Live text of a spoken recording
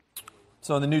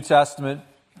So in the New Testament,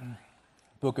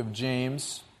 book of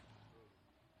James,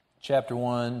 chapter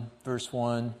 1, verse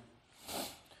 1,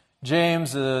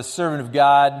 James, a servant of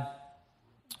God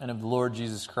and of the Lord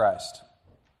Jesus Christ,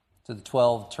 to the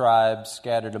 12 tribes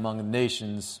scattered among the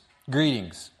nations,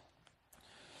 greetings.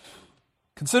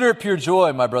 Consider it pure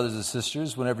joy, my brothers and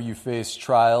sisters, whenever you face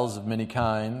trials of many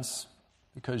kinds,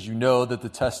 because you know that the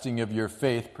testing of your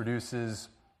faith produces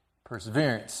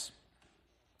perseverance.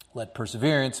 Let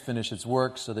perseverance finish its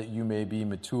work so that you may be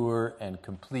mature and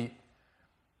complete,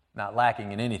 not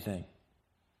lacking in anything.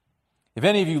 If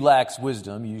any of you lacks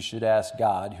wisdom, you should ask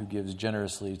God, who gives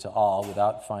generously to all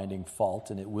without finding fault,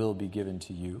 and it will be given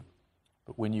to you.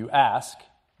 But when you ask,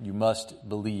 you must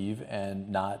believe and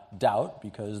not doubt,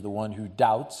 because the one who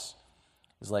doubts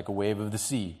is like a wave of the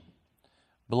sea,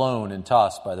 blown and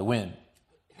tossed by the wind.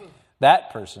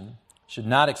 That person should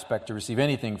not expect to receive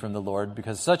anything from the Lord,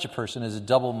 because such a person is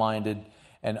double-minded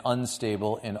and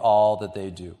unstable in all that they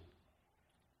do.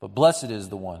 But blessed is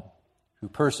the one who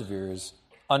perseveres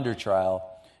under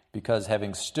trial, because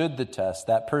having stood the test,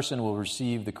 that person will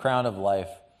receive the crown of life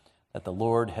that the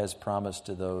Lord has promised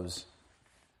to those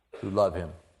who love him.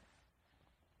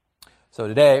 So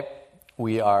today,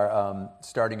 we are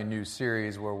starting a new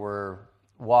series where we're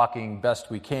walking best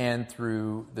we can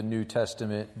through the New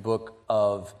Testament book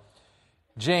of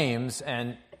James,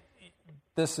 and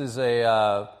this is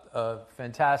a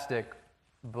fantastic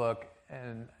book,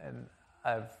 and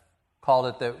I've called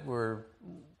it that we're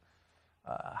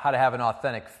how to have an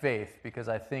authentic faith, because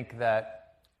I think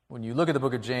that when you look at the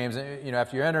book of James,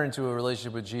 after you enter into a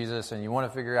relationship with Jesus and you want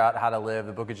to figure out how to live,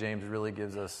 the book of James really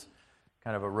gives us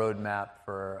kind of a roadmap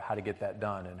for how to get that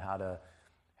done and how to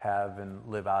have and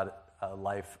live out a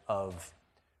life of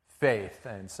faith.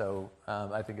 And so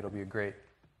I think it'll be a great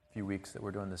few weeks that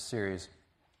we're doing this series.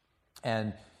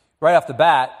 And right off the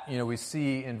bat, we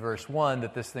see in verse 1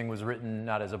 that this thing was written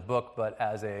not as a book, but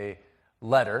as a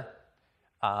letter.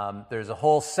 There's a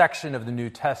whole section of the New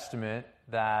Testament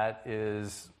that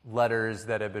is letters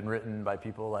that have been written by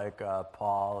people like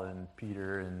Paul and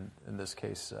Peter, and in this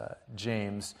case,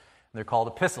 James. And they're called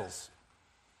epistles.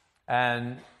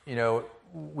 And,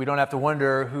 we don't have to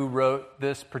wonder who wrote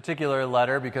this particular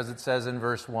letter, because it says in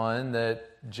verse 1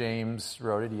 that James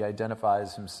wrote it. He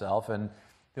identifies himself. And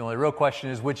the only real question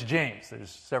is which James. There's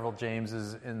several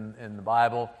Jameses in the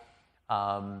Bible.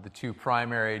 The two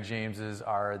primary Jameses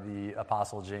are the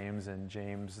Apostle James and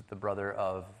James, the brother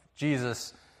of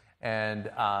Jesus.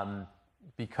 And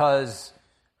because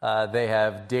they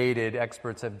have dated,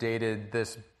 experts have dated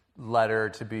this letter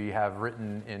to have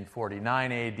written in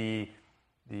 49 AD,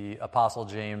 the Apostle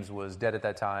James was dead at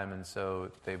that time, and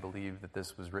so they believe that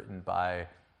this was written by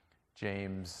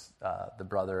James, the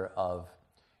brother of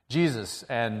Jesus.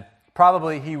 And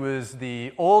probably he was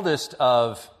the oldest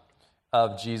of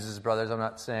Jesus' brothers. I'm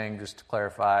not saying, just to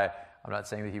clarify, I'm not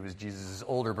saying that he was Jesus'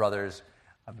 older brothers.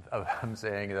 I'm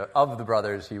saying that of the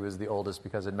brothers, he was the oldest,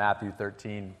 because in Matthew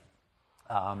 13,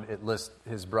 it lists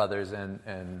his brothers,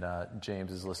 and James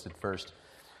is listed first.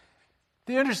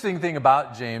 The interesting thing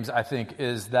about James, I think,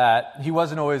 is that he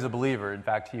wasn't always a believer. In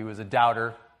fact, he was a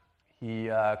doubter. He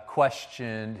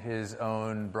questioned his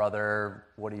own brother,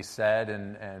 what he said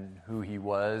and who he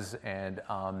was, and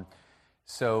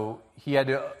so he had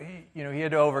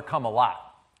to overcome a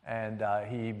lot. And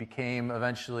he became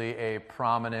eventually a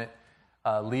prominent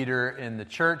leader in the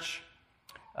church,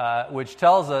 which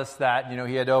tells us that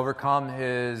he had to overcome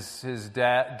his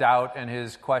doubt and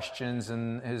his questions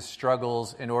and his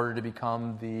struggles in order to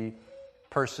become the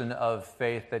person of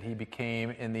faith that he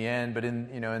became in the end. But in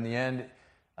the end,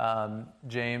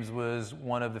 James was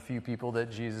one of the few people that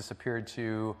Jesus appeared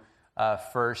to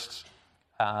first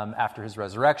after his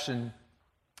resurrection.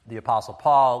 The Apostle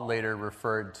Paul later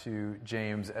referred to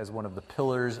James as one of the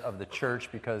pillars of the church,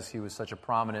 because he was such a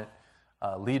prominent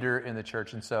leader in the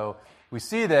church. And so we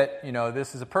see that,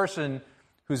 this is a person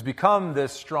who's become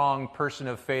this strong person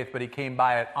of faith, but he came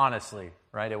by it honestly,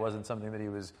 right? It wasn't something that he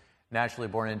was naturally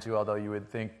born into, although you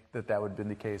would think that would have been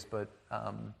the case, but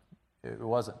it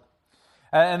wasn't.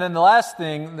 And then the last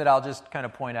thing that I'll just kind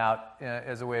of point out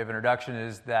as a way of introduction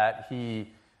is that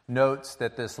he notes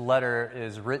that this letter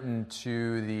is written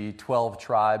to the 12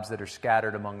 tribes that are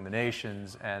scattered among the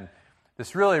nations, and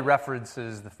this really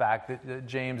references the fact that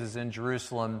James is in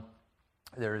Jerusalem.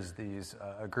 There's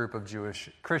a group of Jewish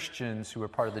Christians who were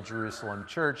part of the Jerusalem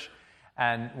church,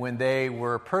 and when they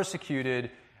were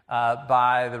persecuted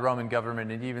by the Roman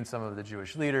government and even some of the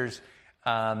Jewish leaders,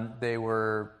 they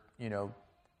were,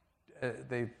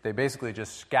 they basically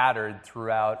just scattered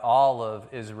throughout all of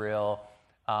Israel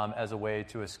as a way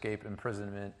to escape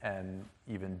imprisonment and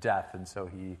even death. And so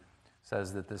he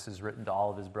says that this is written to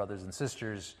all of his brothers and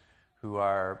sisters who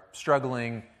are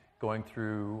struggling, going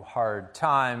through hard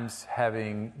times,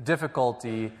 having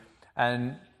difficulty.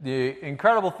 And the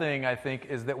incredible thing, I think,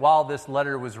 is that while this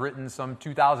letter was written some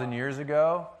 2,000 years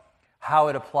ago, how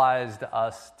it applies to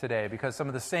us today. Because some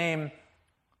of the same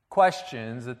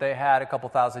questions that they had a couple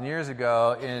thousand years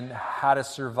ago in how to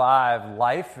survive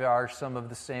life are some of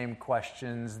the same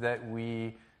questions that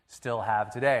we still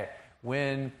have today.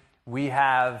 When we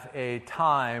have a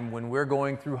time when we're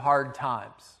going through hard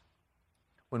times,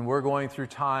 when we're going through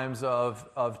times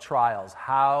of trials,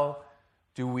 how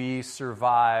do we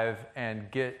survive and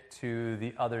get to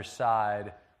the other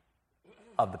side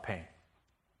of the pain?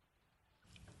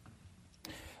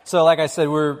 So, like I said,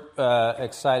 we're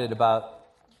excited about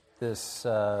this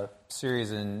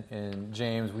series in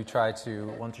James. We try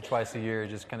to, once or twice a year,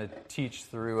 just kind of teach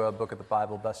through a book of the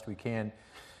Bible best we can.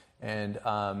 And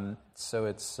so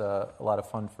it's a lot of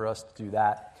fun for us to do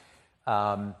that.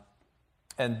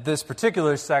 And this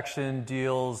particular section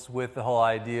deals with the whole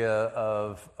idea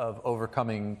of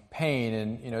overcoming pain.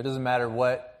 And, it doesn't matter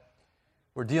what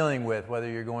we're dealing with, whether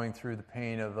you're going through the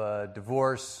pain of a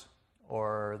divorce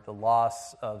or the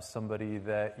loss of somebody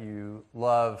that you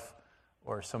love,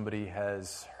 or somebody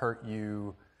has hurt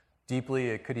you deeply.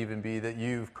 It could even be that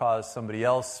you've caused somebody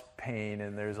else pain,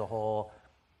 and there's a whole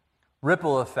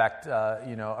ripple effect,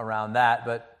 around that.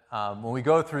 But when we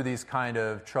go through these kind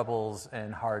of troubles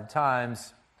and hard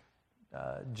times,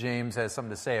 James has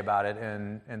something to say about it,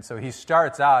 and so he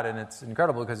starts out, and it's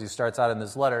incredible because he starts out in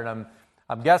this letter, and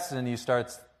I'm guessing he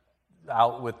starts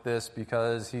out with this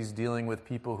because he's dealing with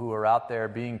people who are out there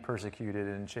being persecuted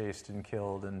and chased and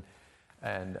killed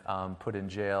and put in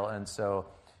jail. And so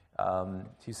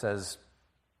he says,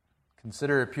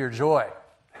 "Consider it pure joy,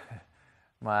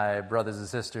 my brothers and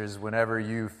sisters, whenever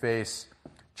you face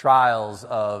trials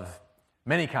of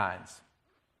many kinds."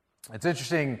 It's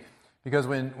interesting because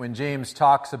when James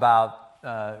talks about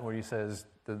where he says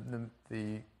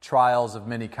the trials of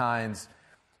many kinds,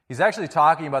 he's actually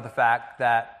talking about the fact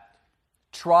that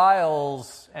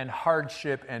trials and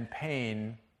hardship and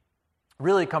pain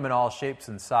really come in all shapes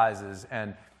and sizes,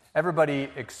 and everybody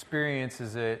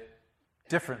experiences it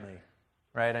differently,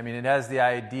 right? I mean, it has the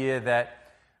idea that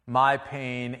my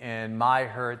pain and my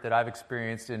hurt that I've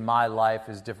experienced in my life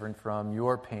is different from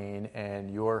your pain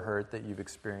and your hurt that you've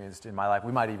experienced in my life.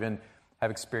 We might even have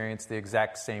experienced the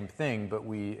exact same thing, but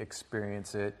we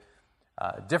experience it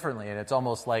differently, and it's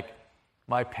almost like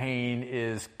my pain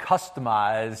is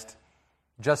customized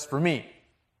just for me.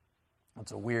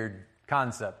 That's a weird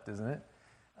concept, isn't it?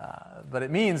 But it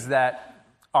means that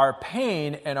our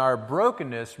pain and our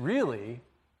brokenness really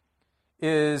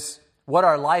is what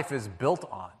our life is built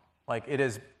on. Like, it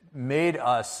has made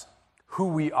us who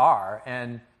we are,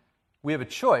 and we have a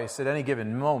choice at any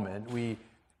given moment. We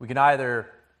can either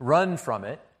run from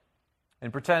it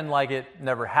and pretend like it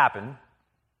never happened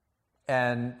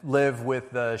and live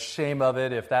with the shame of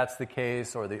it, if that's the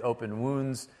case, or the open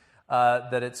wounds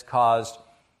that it's caused,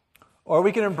 or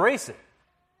we can embrace it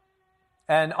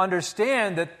and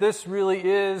understand that this really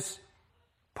is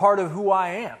part of who I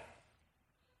am.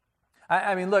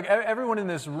 I mean, look, everyone in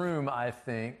this room, I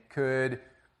think, could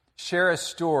share a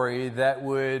story that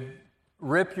would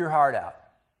rip your heart out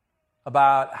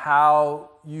about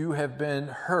how you have been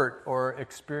hurt or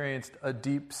experienced a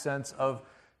deep sense of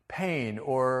pain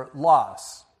or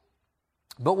loss.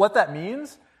 But what that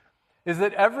means is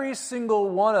that every single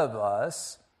one of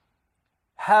us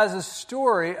has a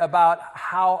story about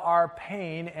how our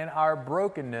pain and our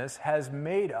brokenness has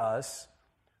made us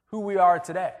who we are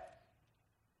today.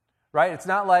 Right? It's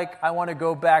not like I want to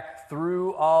go back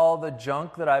through all the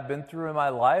junk that I've been through in my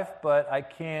life, but I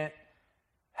can't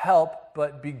help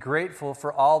but be grateful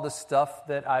for all the stuff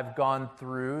that I've gone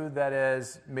through that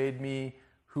has made me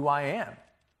who I am.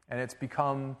 And it's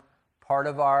become part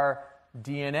of our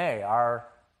DNA,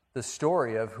 the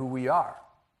story of who we are.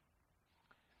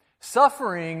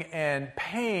 Suffering and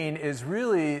pain is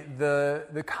really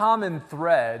the common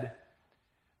thread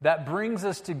that brings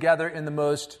us together in the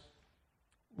most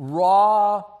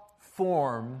raw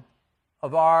form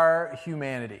of our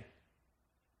humanity.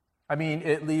 I mean,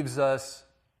 it leaves us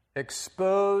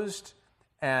exposed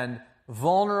and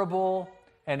vulnerable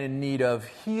and in need of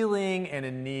healing and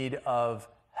in need of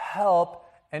help.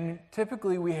 And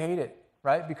typically we hate it,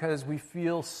 right? Because we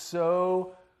feel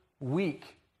so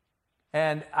weak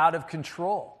and out of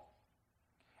control.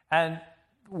 And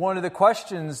one of the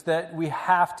questions that we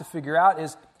have to figure out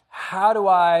is, how do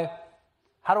I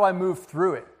move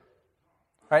through it?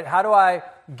 Right? How do I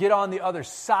get on the other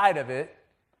side of it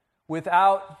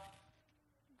without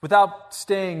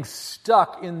staying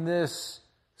stuck in this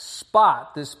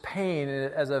spot this pain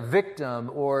as a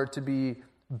victim or to be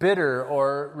bitter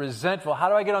or resentful? How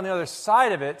do I get on the other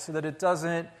side of it so that it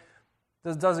doesn't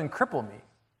cripple me?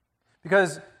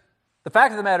 Because the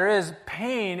fact of the matter is,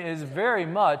 pain is very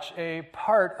much a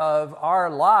part of our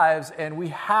lives, and we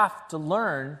have to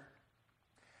learn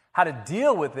how to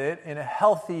deal with it in a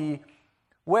healthy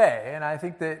way. And I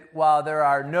think that while there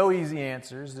are no easy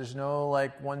answers, there's no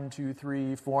 1, 2,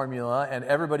 3 formula, and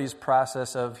everybody's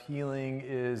process of healing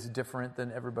is different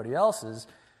than everybody else's,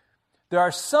 there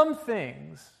are some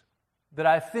things that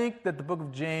I think that the book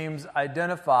of James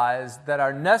identifies that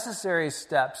are necessary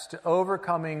steps to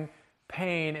overcoming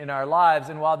pain in our lives.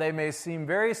 And while they may seem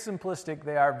very simplistic,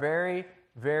 they are very,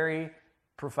 very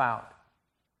profound.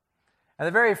 And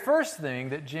the very first thing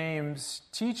that James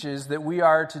teaches that we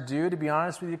are to do, to be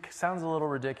honest with you, sounds a little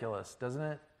ridiculous, doesn't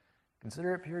it?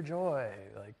 Consider it pure joy,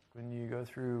 like when you go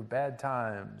through bad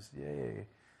times. Yay.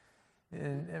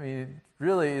 And, I mean,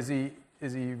 really, is he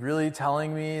really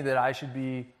telling me that I should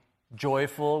be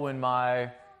joyful when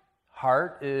my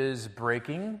heart is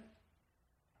breaking?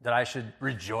 That I should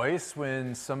rejoice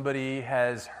when somebody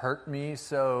has hurt me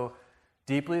so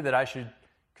deeply? That I should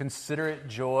consider it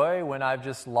joy when I've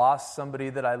just lost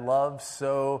somebody that I love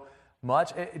so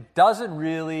much? It doesn't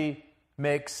really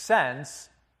make sense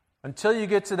until you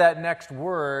get to that next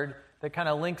word that kind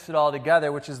of links it all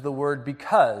together, which is the word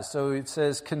because. So it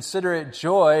says, consider it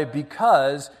joy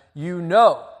because you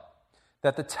know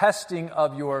that the testing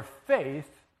of your faith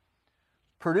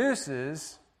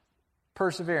produces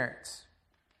perseverance.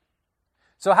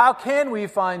 So how can we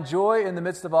find joy in the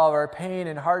midst of all of our pain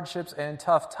and hardships and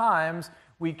tough times?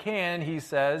 We can, he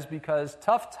says, because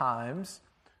tough times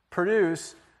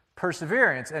produce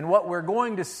perseverance. And what we're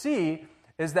going to see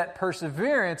is that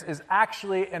perseverance is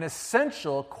actually an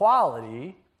essential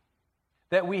quality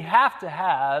that we have to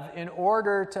have in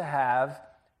order to have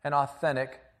an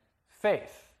authentic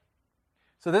faith.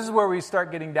 So this is where we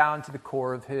start getting down to the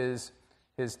core of his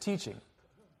teaching.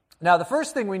 Now, the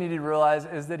first thing we need to realize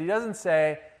is that he doesn't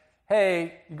say,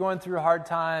 hey, you're going through hard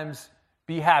times,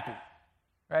 be happy.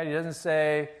 Right? He doesn't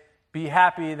say, be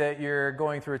happy that you're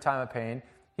going through a time of pain.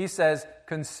 He says,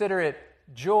 consider it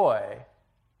joy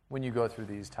when you go through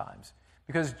these times.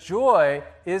 Because joy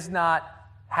is not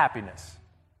happiness.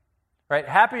 Right?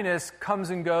 Happiness comes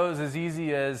and goes as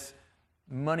easy as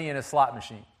money in a slot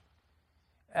machine.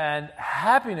 And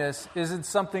happiness isn't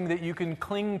something that you can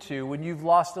cling to when you've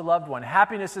lost a loved one.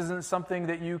 Happiness isn't something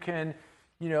that you can,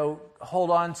 hold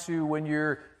on to when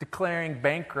you're declaring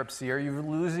bankruptcy or you're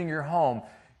losing your home.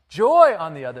 Joy,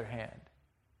 on the other hand,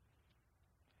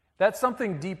 that's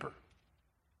something deeper.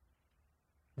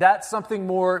 That's something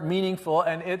more meaningful,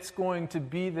 and it's going to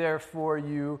be there for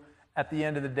you at the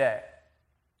end of the day.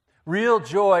 Real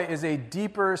joy is a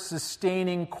deeper,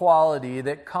 sustaining quality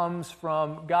that comes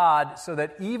from God, so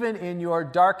that even in your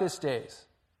darkest days,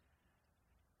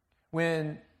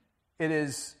 when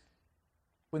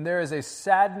there is a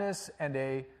sadness and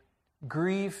a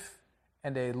grief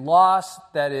and a loss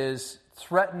that is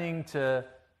threatening to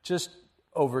just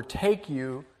overtake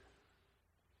you,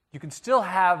 you can still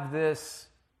have this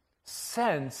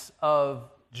sense of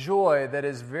joy that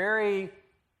is very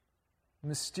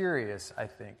mysterious, I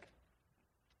think.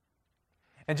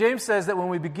 And James says that when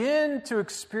we begin to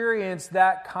experience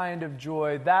that kind of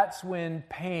joy, that's when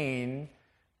pain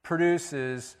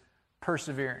produces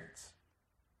perseverance.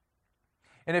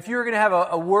 And if you were going to have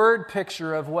a word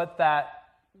picture of what that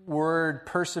word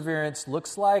perseverance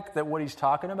looks like, that what he's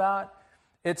talking about,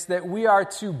 it's that we are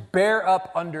to bear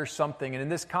up under something. And in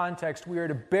this context, we are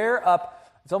to bear up.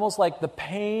 It's almost like the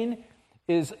pain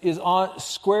is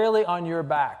squarely on your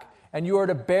back. And you are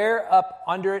to bear up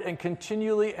under it and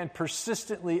continually and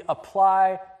persistently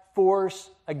apply force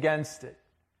against it.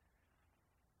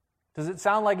 Does it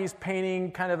sound like he's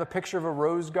painting kind of a picture of a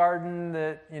rose garden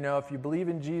that, if you believe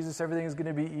in Jesus, everything is going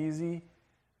to be easy?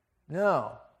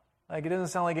 No. It doesn't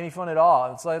sound like any fun at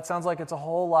all. It sounds like it's a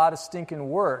whole lot of stinking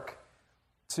work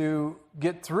to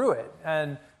get through it.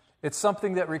 And it's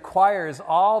something that requires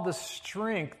all the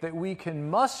strength that we can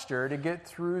muster to get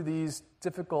through these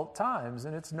difficult times,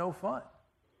 and it's no fun.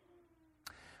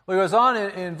 Well, he goes on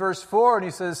in verse 4, and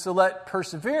he says, so let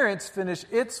perseverance finish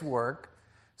its work,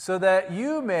 so that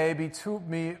you may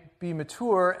be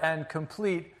mature and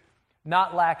complete,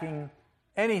 not lacking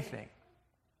anything.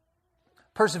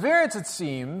 Perseverance, it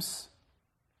seems,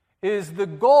 is the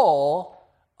goal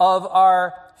of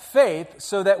our faith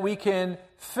so that we can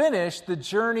finish the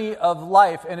journey of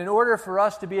life. And in order for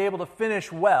us to be able to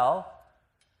finish well,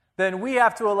 then we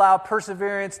have to allow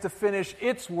perseverance to finish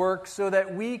its work so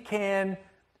that we can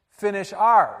finish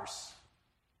ours.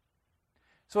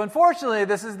 So unfortunately,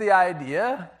 this is the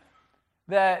idea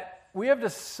that we have to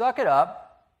suck it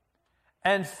up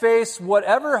and face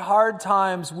whatever hard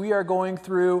times we are going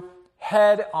through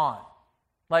head on.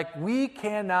 Like, we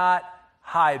cannot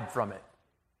hide from it.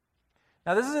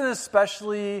 Now, this is an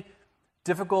especially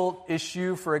difficult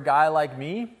issue for a guy like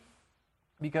me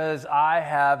because I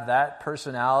have that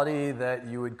personality that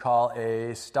you would call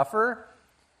a stuffer.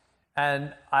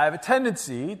 And I have a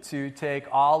tendency to take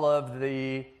all of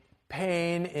the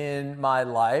pain in my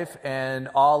life and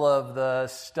all of the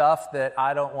stuff that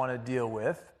I don't want to deal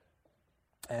with.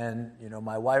 And,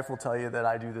 my wife will tell you that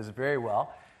I do this very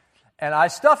well. And I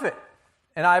stuff it.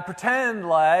 And I pretend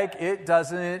like it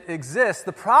doesn't exist.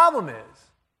 The problem is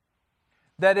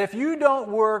that if you don't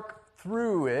work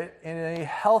through it in a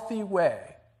healthy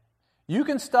way, you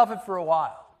can stuff it for a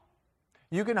while.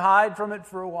 You can hide from it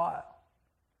for a while.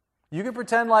 You can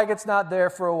pretend like it's not there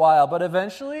for a while, but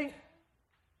eventually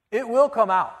it will come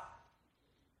out.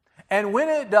 And when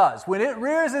it does, when it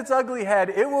rears its ugly head,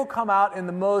 it will come out in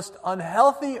the most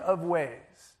unhealthy of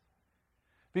ways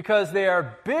because they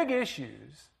are big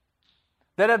issues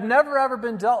that have never ever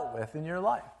been dealt with in your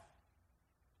life.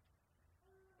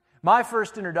 My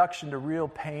first introduction to real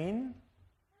pain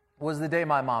was the day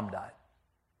my mom died.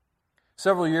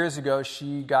 Several years ago,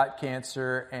 she got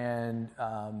cancer, and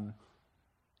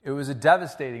it was a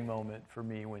devastating moment for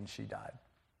me when she died.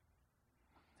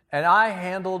 And I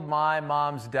handled my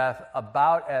mom's death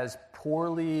about as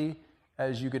poorly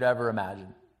as you could ever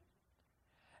imagine.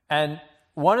 And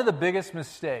one of the biggest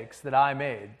mistakes that I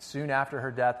made soon after her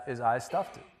death is I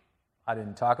stuffed it. I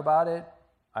didn't talk about it.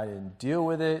 I didn't deal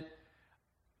with it.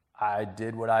 I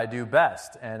did what I do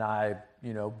best, and I,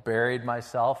 buried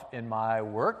myself in my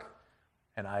work,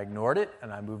 and I ignored it,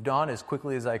 and I moved on as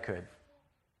quickly as I could.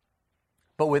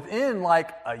 But within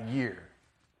like a year,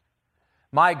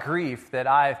 my grief that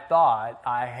I thought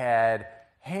I had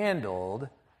handled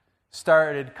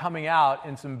started coming out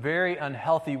in some very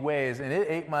unhealthy ways, and it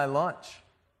ate my lunch.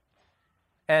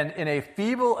 And in a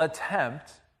feeble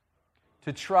attempt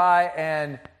to try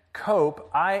and cope,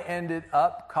 I ended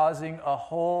up causing a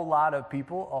whole lot of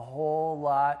people a whole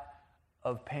lot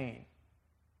of pain.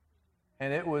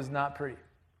 And it was not pretty.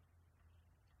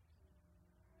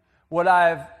 What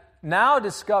I've now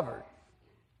discovered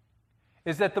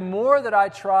is that the more that I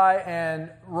try and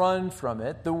run from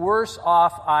it, the worse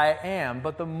off I am.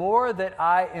 But the more that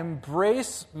I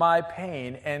embrace my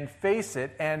pain and face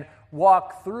it and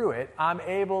walk through it, I'm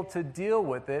able to deal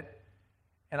with it,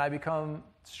 and I become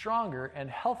stronger and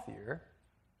healthier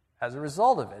as a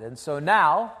result of it. And so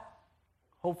now,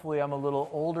 hopefully I'm a little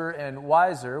older and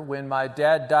wiser. When my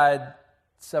dad died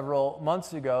several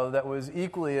months ago, that was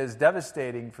equally as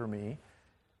devastating for me,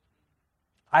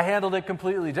 I handled it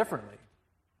completely differently.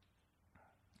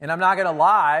 And I'm not going to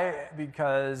lie,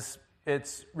 because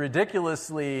it's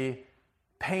ridiculously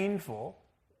painful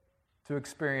to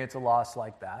experience a loss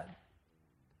like that.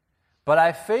 But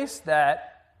I faced that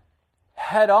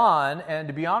head on, and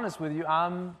to be honest with you,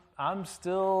 I'm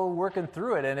still working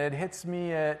through it, and it hits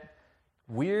me at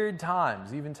weird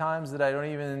times, even times that I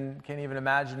can't even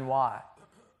imagine why.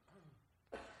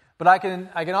 But I can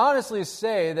honestly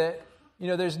say that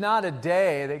there's not a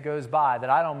day that goes by that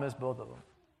I don't miss both of them.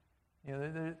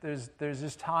 There's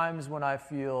just times when I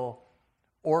feel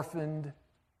orphaned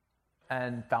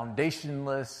and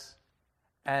foundationless,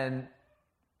 and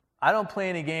I don't play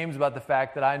any games about the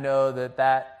fact that I know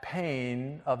that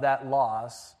pain of that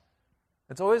loss,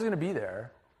 it's always going to be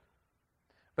there.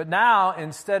 But now,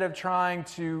 instead of trying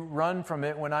to run from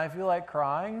it when I feel like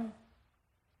crying,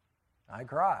 I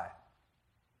cry.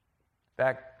 In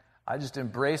fact, I just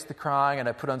embrace the crying, and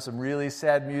I put on some really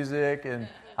sad music, and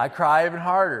I cry even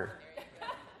harder.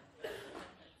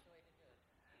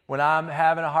 When I'm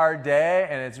having a hard day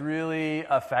and it's really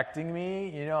affecting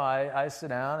me, I sit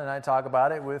down and I talk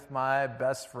about it with my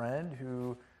best friend,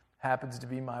 who happens to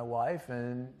be my wife,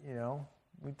 and,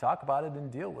 we talk about it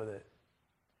and deal with it.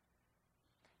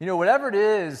 Whatever it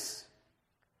is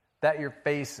that you're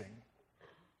facing,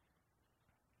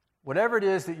 whatever it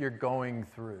is that you're going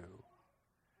through,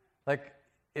 like,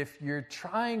 if you're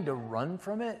trying to run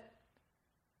from it,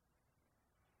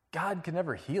 God can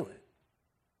never heal it.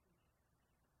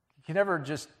 You can never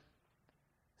just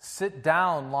sit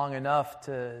down long enough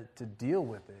to deal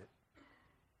with it.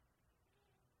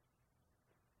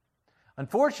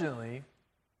 Unfortunately,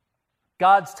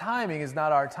 God's timing is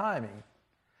not our timing.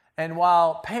 And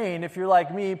while pain, if you're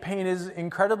like me, pain is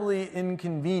incredibly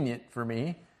inconvenient for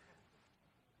me,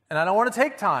 and I don't want to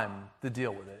take time to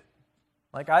deal with it.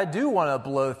 Like, I do want to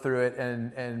blow through it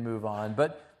and move on.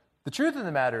 But the truth of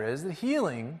the matter is that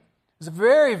healing is a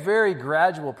very, very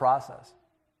gradual process.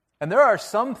 And there are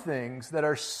some things that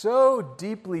are so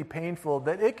deeply painful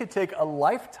that it could take a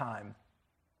lifetime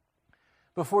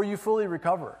before you fully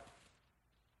recover.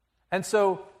 And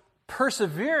so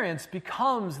perseverance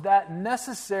becomes that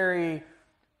necessary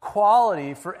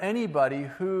quality for anybody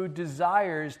who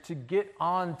desires to get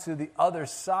on to the other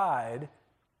side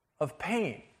of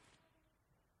pain.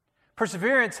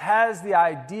 Perseverance has the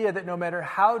idea that no matter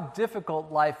how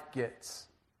difficult life gets,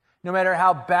 no matter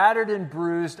how battered and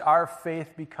bruised our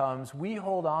faith becomes, we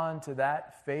hold on to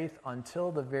that faith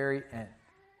until the very end.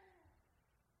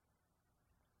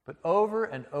 But over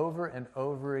and over and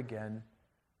over again,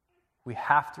 we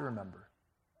have to remember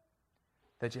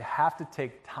that you have to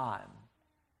take time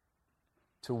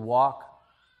to walk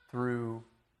through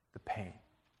the pain.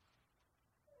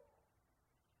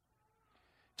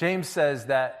 James says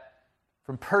that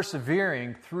from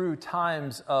persevering through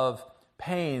times of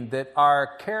pain, that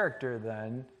our character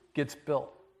then gets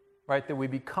built, right? That we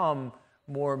become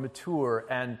more mature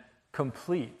and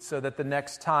complete, so that the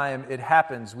next time it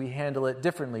happens, we handle it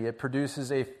differently. It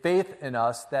produces a faith in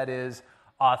us that is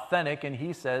authentic, and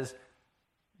he says,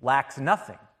 lacks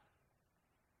nothing.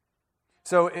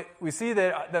 So we see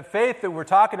that the faith that we're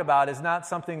talking about is not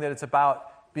something that it's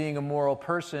about being a moral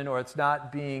person, or it's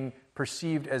not being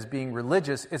perceived as being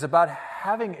religious. It's about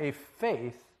having a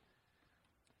faith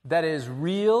that is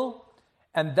real,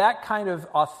 and that kind of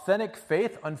authentic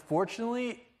faith,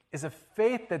 unfortunately, is a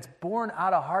faith that's born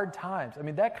out of hard times. I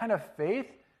mean, that kind of faith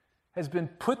has been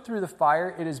put through the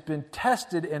fire, it has been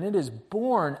tested, and it is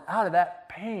born out of that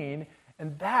pain,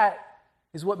 and that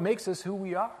is what makes us who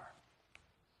we are.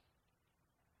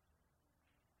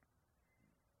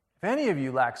 If any of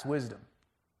you lacks wisdom,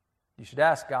 you should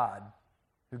ask God,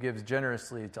 who gives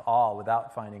generously to all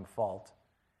without finding fault,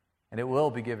 and it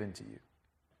will be given to you.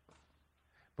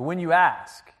 But when you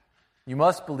ask, you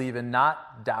must believe and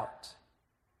not doubt,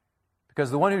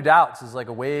 because the one who doubts is like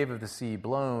a wave of the sea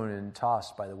blown and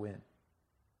tossed by the wind.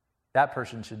 That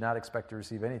person should not expect to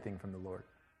receive anything from the Lord.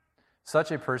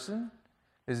 Such a person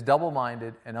is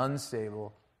double-minded and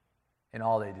unstable in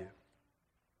all they do.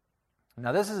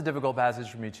 Now, this is a difficult passage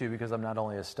for me, too, because I'm not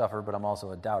only a stuffer, but I'm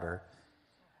also a doubter.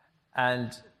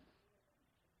 And,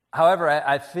 however,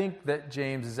 I think that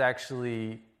James is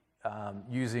actually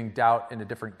using doubt in a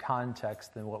different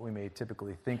context than what we may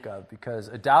typically think of, because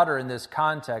a doubter in this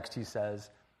context, he says,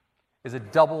 is a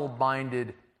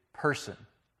double-minded person.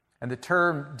 And the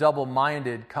term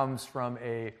double-minded comes from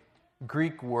a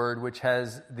Greek word which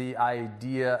has the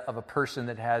idea of a person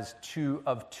that has two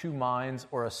minds,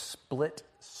 or a split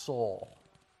soul.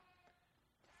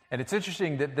 And it's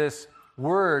interesting that this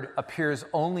word appears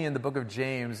only in the book of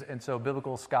James, and so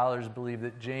biblical scholars believe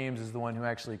that James is the one who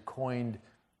actually coined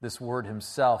this word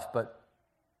himself. But,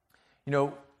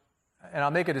 and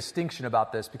I'll make a distinction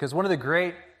about this, because one of the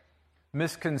great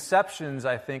misconceptions,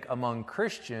 I think, among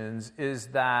Christians is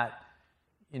that,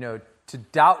 to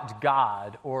doubt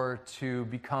God or to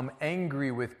become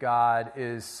angry with God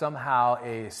is somehow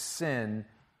a sin.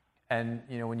 And,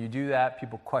 when you do that,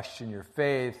 people question your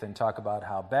faith and talk about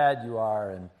how bad you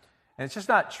are, and it's just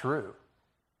not true.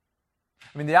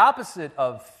 I mean, the opposite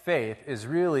of faith is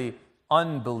really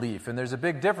unbelief, and there's a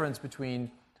big difference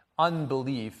between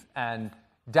unbelief and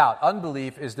doubt.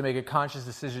 Unbelief is to make a conscious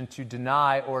decision to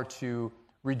deny or to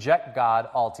reject God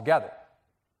altogether.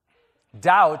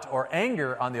 Doubt or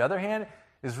anger, on the other hand,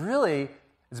 is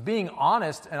being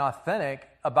honest and authentic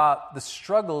about the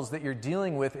struggles that you're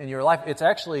dealing with in your life. It's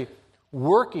actually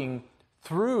working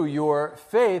through your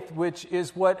faith, which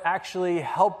is what actually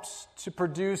helps to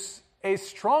produce a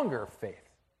stronger faith.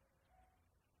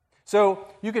 So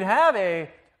you can have a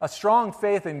strong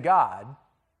faith in God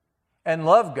and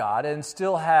love God and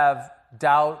still have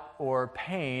doubt or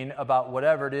pain about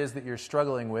whatever it is that you're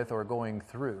struggling with or going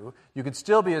through. You could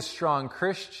still be a strong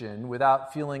Christian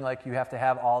without feeling like you have to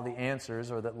have all the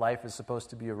answers, or that life is supposed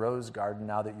to be a rose garden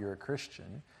now that you're a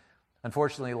Christian.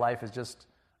 Unfortunately, life is just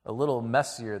a little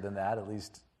messier than that, at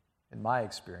least in my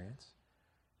experience.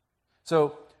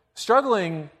 So,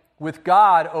 struggling with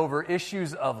God over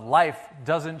issues of life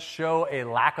doesn't show a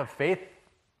lack of faith.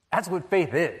 That's what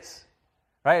faith is,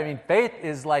 right? I mean, faith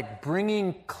is like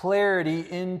bringing clarity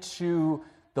into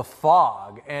the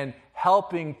fog and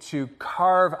helping to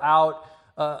carve out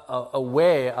a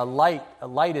way, a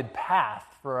lighted path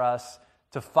for us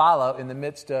to follow in the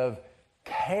midst of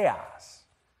chaos.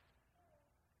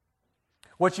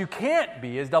 What you can't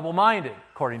be is double-minded,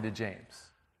 according to James.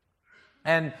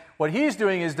 And what he's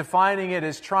doing is defining it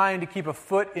as trying to keep a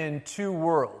foot in two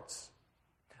worlds.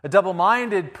 A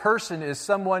double-minded person is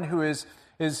someone who is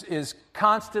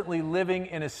constantly living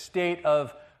in a state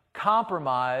of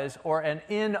compromise or an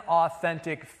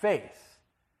inauthentic faith,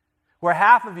 where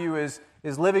half of you is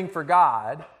living for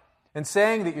God and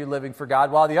saying that you're living for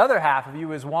God, while the other half of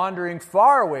you is wandering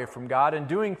far away from God and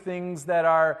doing things that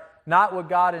are not what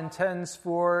God intends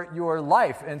for your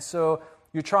life. And so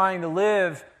you're trying to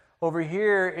live over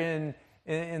here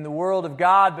in the world of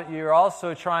God, but you're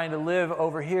also trying to live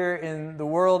over here in the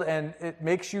world, and it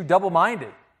makes you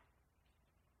double-minded.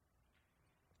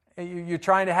 You're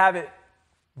trying to have it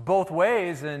both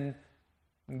ways, and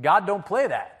God don't play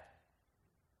that.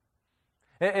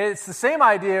 It's the same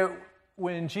idea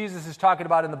when Jesus is talking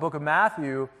about in the book of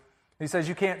Matthew. He says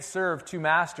you can't serve two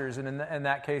masters, and in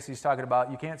that case he's talking about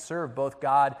you can't serve both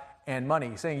God and money.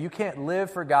 He's saying you can't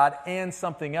live for God and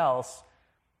something else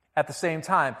at the same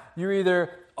time. You're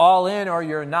either all in or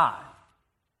you're not.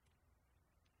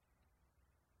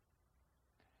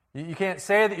 You can't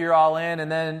say that you're all in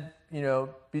and then,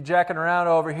 be jacking around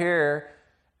over here,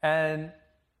 and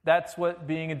that's what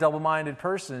being a double-minded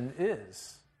person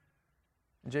is.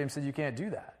 And James said you can't do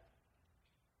that.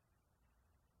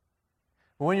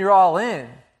 But when you're all in,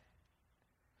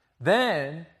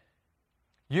 then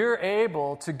you're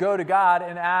able to go to God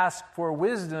and ask for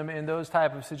wisdom in those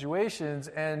type of situations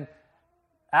and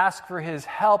ask for His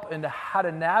help into how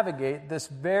to navigate this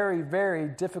very, very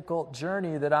difficult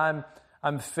journey that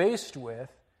I'm faced with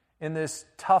in this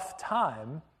tough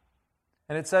time.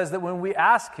 And it says that when we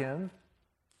ask Him,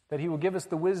 that He will give us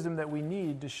the wisdom that we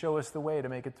need to show us the way to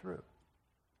make it through.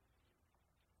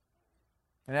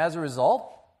 And as a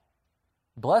result,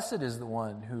 blessed is the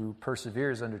one who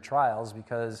perseveres under trials,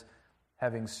 because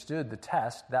having stood the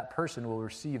test, that person will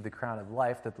receive the crown of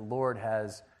life that the Lord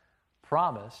has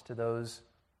promised to those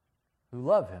who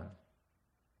love Him.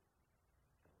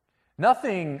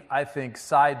 Nothing, I think,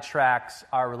 sidetracks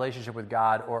our relationship with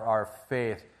God or our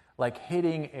faith like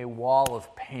hitting a wall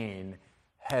of pain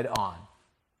head on.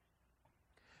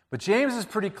 But James is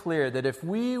pretty clear that if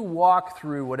we walk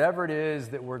through whatever it is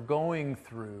that we're going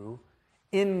through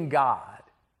in God,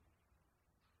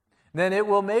 then it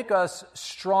will make us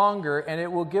stronger, and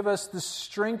it will give us the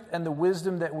strength and the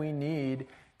wisdom that we need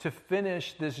to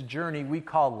finish this journey we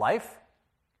call life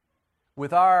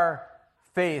with our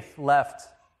faith left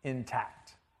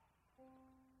intact.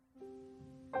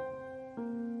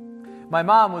 My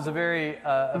mom was a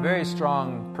very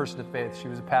strong person of faith. She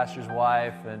was a pastor's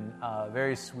wife and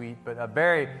very sweet, but one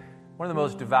of the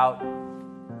most devout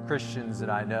Christians that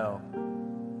I know.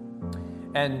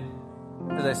 And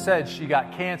as I said, she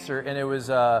got cancer, and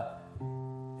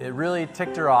it really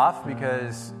ticked her off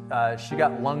because she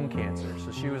got lung cancer.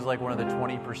 So she was like one of the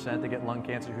 20% that get lung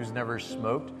cancer who's never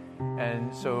smoked.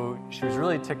 And so she was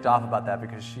really ticked off about that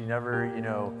because she never,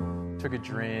 took a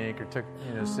drink or took,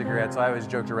 cigarettes. So I always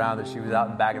joked around that she was out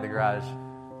in the back of the garage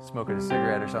smoking a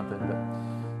cigarette or something, but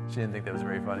she didn't think that was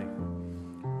very funny.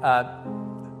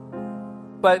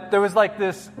 But there was like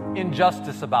this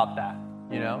injustice about that,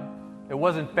 It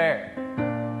wasn't fair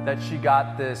that she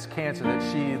got this cancer, that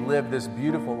she lived this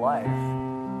beautiful life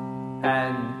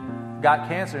and got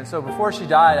cancer. And so before she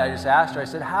died, I just asked her, I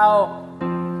said, how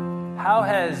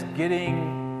has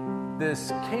getting this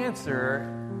cancer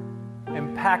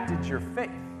impacted your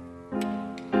faith?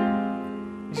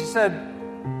 And she said,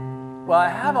 well, I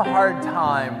have a hard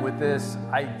time with this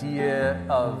idea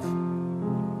of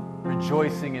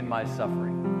rejoicing in my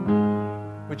suffering.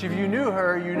 Which if you knew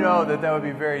her, you know that would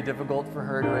be very difficult for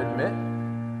her to admit.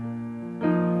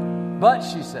 But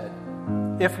she said,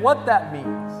 if what that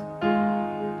means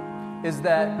is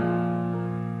that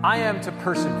I am to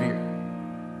persevere,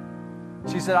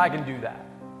 she said, I can do that.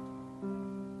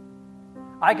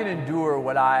 I can endure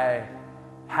what I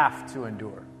have to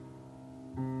endure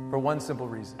for one simple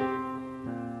reason.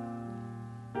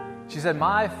 She said,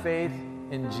 my faith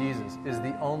in Jesus is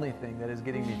the only thing that is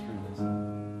getting me through this.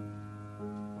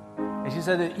 And she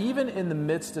said that even in the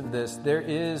midst of this, there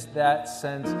is that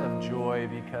sense of joy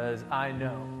because I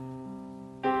know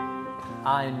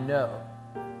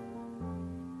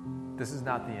this is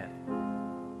not the end.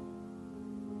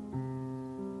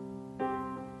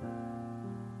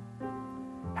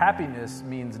 Happiness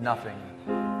means nothing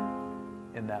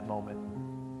in that moment.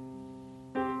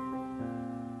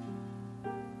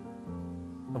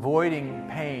 Avoiding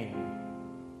pain,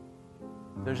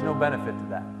 there's no benefit to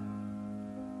that.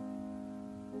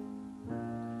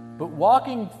 But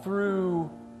walking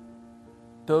through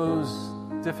those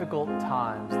difficult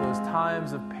times, those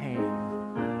times of pain,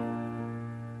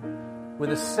 with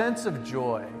a sense of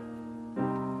joy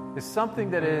is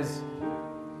something that is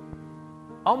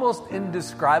almost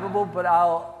indescribable, but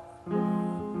I'll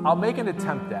make an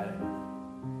attempt at it.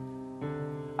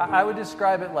 I would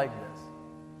describe it like this.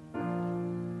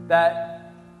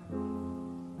 that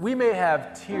we may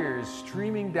have tears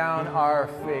streaming down our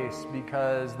face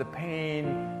because the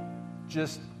pain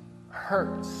just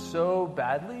hurts so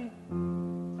badly.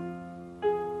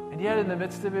 And yet in the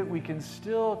midst of it, we can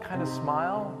still kind of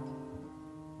smile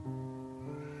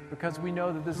because we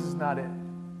know that this is not it.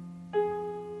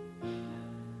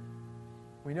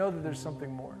 We know that there's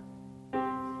something more.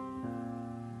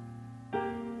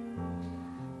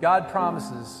 God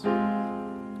promises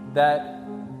that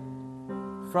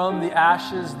from the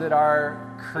ashes that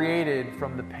are created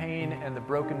from the pain and the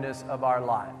brokenness of our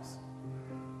lives,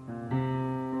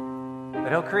 that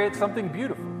He'll create something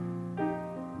beautiful,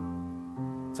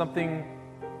 something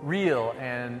real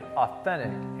and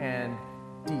authentic and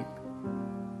deep.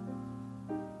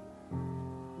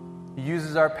 He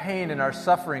uses our pain and our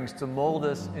sufferings to mold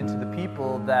us into the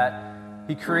people that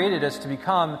He created us to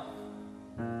become.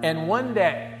 And one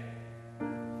day,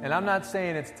 and I'm not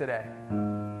saying it's today,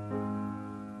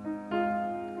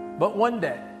 but one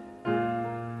day,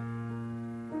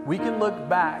 we can look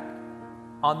back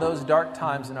on those dark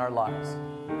times in our lives.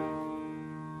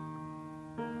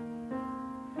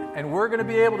 And we're going to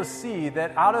be able to see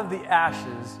that out of the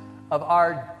ashes of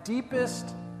our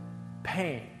deepest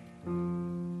pain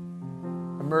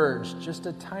emerged just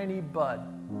a tiny bud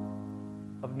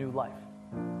of new life.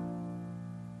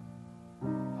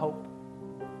 Hope,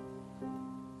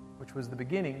 which was the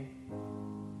beginning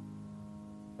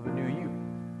of a new you.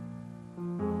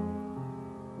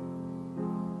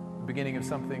 The beginning of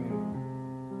something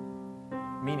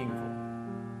meaningful,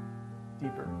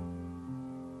 deeper,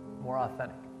 more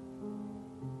authentic.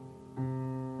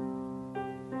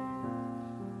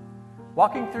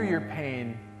 Walking through your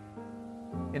pain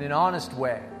in an honest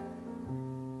way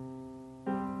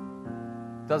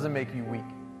doesn't make you weak.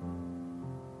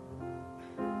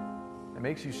 It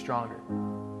makes you stronger.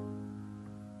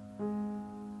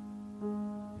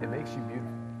 It makes you beautiful.